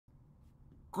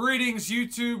Greetings,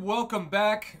 YouTube. Welcome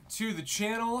back to the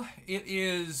channel. It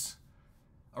is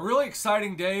a really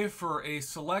exciting day for a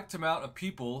select amount of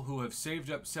people who have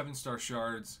saved up 7-star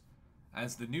shards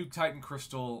as the new Titan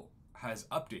Crystal has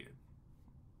updated.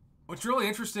 What's really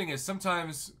interesting is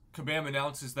sometimes Kabam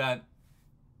announces that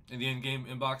in the in-game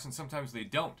inbox and sometimes they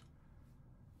don't.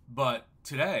 But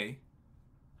today,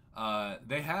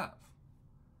 they have.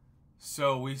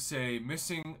 So we say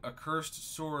missing a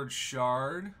cursed sword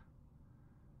shard.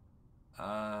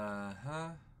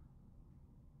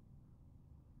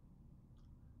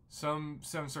 Some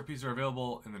 7-star pieces are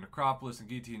available in the Necropolis and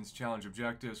Guillotine's challenge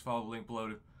objectives. Follow the link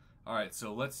below. Alright,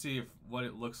 so let's see what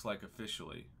it looks like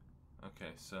officially.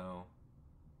 Okay, so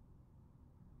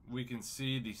we can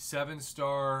see the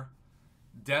 7-star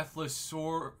Deathless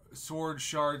Sword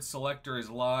Shard Selector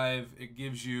is live. It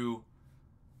gives you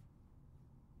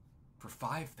for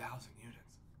 5,000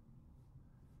 units.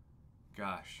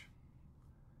 Gosh.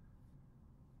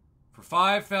 For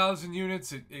 5,000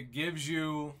 units, it gives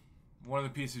you one of the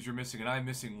pieces you're missing, and I'm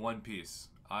missing one piece.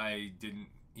 I didn't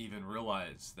even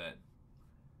realize that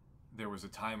there was a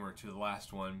timer to the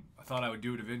last one. I thought I would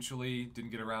do it eventually,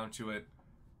 didn't get around to it,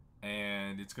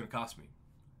 and it's going to cost me.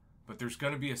 But there's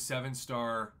going to be a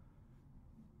 7-star,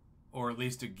 or at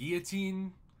least a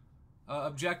guillotine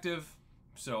objective,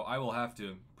 so I will have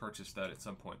to purchase that at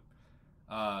some point.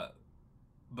 But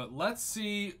let's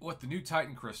see what the new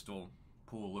Titan Crystal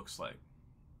pool looks like.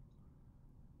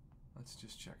 Let's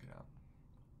just check it out.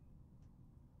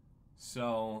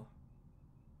 So,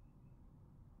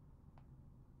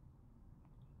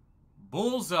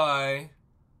 Bullseye,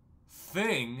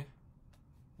 Thing,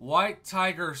 White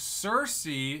Tiger,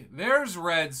 Cersei, there's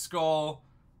Red Skull,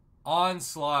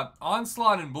 Onslaught.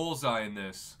 Onslaught and Bullseye in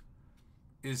this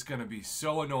is going to be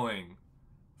so annoying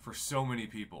for so many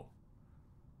people.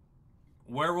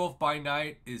 Werewolf by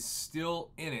Night is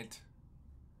still in it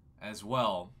as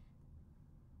well.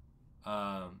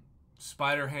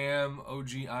 Spider-Ham, OG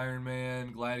Iron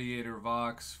Man, Gladiator,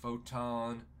 Vox,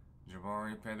 Photon,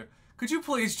 Jabari Panther. Could you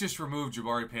please just remove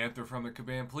Jabari Panther from the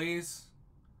Kabam, please?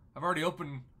 I've already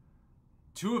opened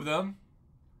 2 of them.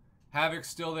 Havoc's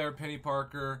still there, Penny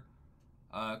Parker,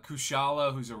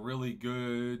 Kushala, who's a really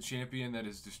good champion that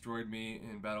has destroyed me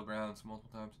in Battlegrounds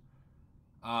multiple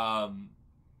times.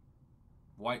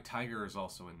 White Tiger is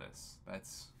also in this.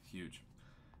 That's huge.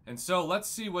 And so let's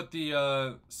see what the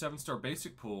 7-star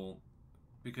basic pool,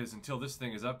 because until this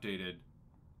thing is updated.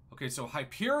 Okay, so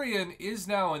Hyperion is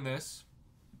now in this.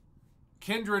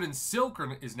 Kindred and Silk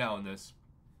is now in this.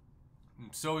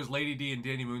 And so is Lady D and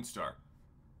Danny Moonstar.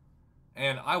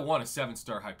 And I want a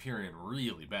 7-star Hyperion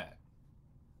really bad.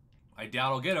 I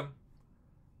doubt I'll get him,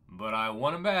 but I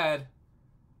want him bad.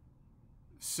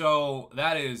 So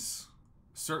that is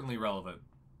certainly relevant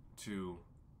to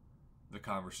the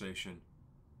conversation.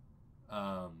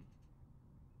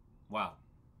 Wow.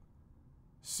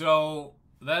 So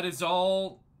that is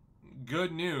all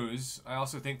good news. I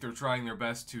also think they're trying their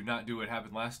best to not do what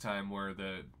happened last time, where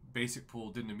the basic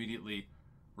pool didn't immediately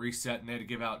reset and they had to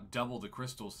give out double the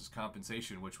crystals as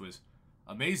compensation, which was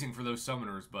amazing for those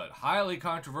summoners, but highly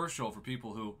controversial for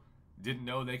people who didn't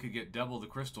know they could get double the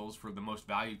crystals for the most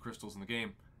valued crystals in the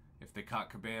game if they caught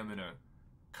Kabam in a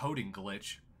coding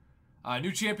glitch.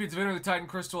 New champions have entered the Titan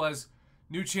Crystal. As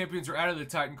new champions are added to the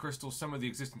Titan Crystal, some of the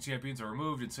existing champions are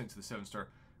removed and sent to the 7-star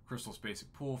Crystals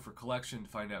basic pool for collection. To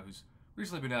find out who's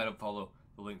recently been added, follow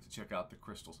the link to check out the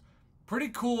crystals. Pretty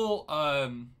cool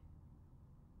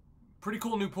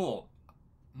new pool.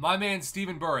 My man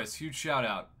Steven Burris, huge shout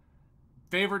out.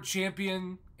 Favorite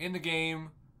champion in the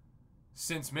game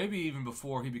since maybe even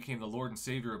before he became the Lord and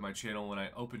Savior of my channel, when I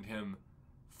opened him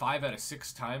 5 out of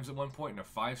 6 times at one point in a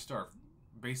 5-star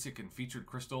basic and featured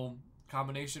crystal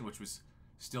combination, which was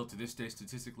still to this day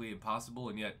statistically impossible,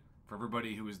 and yet for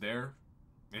everybody who was there,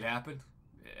 it happened.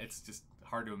 It's just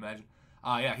hard to imagine.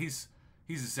 Yeah, he's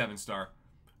a 7-star.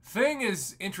 Thing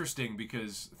is interesting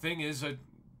because Thing is a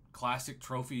classic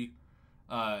trophy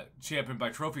champ, and by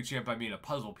trophy champ I mean a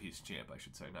puzzle piece champ, I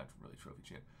should say, not really trophy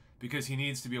champ, because he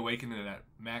needs to be awakened in that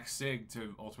max sig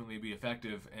to ultimately be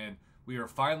effective, and we are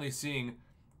finally seeing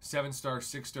 7-star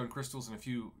 6-stone crystals and a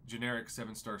few generic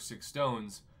 7-star 6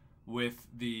 stones, with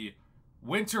the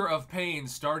Winter of Pain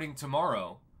starting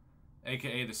tomorrow,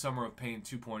 aka the Summer of Pain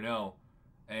 2.0.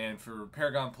 And for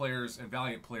Paragon players and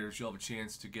Valiant players, you'll have a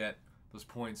chance to get those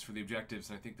points for the objectives,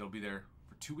 and I think they'll be there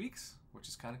for 2 weeks, which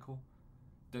is kind of cool.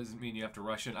 Doesn't mean you have to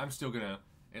rush in. I'm still going to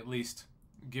at least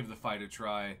give the fight a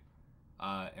try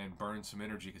and burn some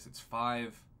energy, because it's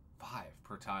 5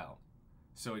 per tile.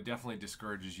 So it definitely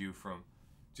discourages you from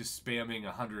just spamming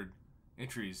 100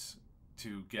 entries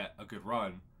to get a good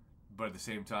run. but at the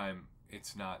same time,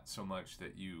 it's not so much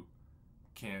that you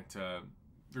can't, or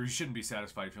you shouldn't be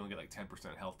satisfied if you only get like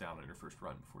 10% health down on your first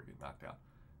run before you get knocked out.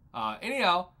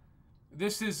 Anyhow,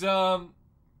 this is a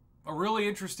really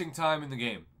interesting time in the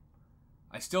game.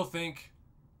 I still think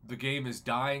the game is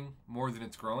dying more than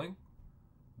it's growing,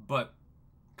 but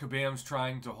Kabam's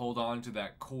trying to hold on to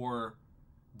that core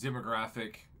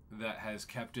demographic that has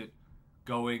kept it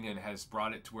going and has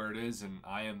brought it to where it is, and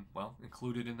I am, well,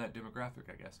 included in that demographic,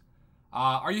 I guess.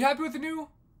 Are you happy with the new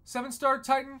 7-star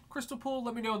Titan Crystal Pool?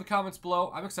 Let me know in the comments below.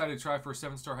 I'm excited to try for a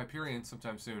 7-star Hyperion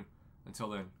sometime soon. Until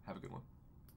then, have a good one.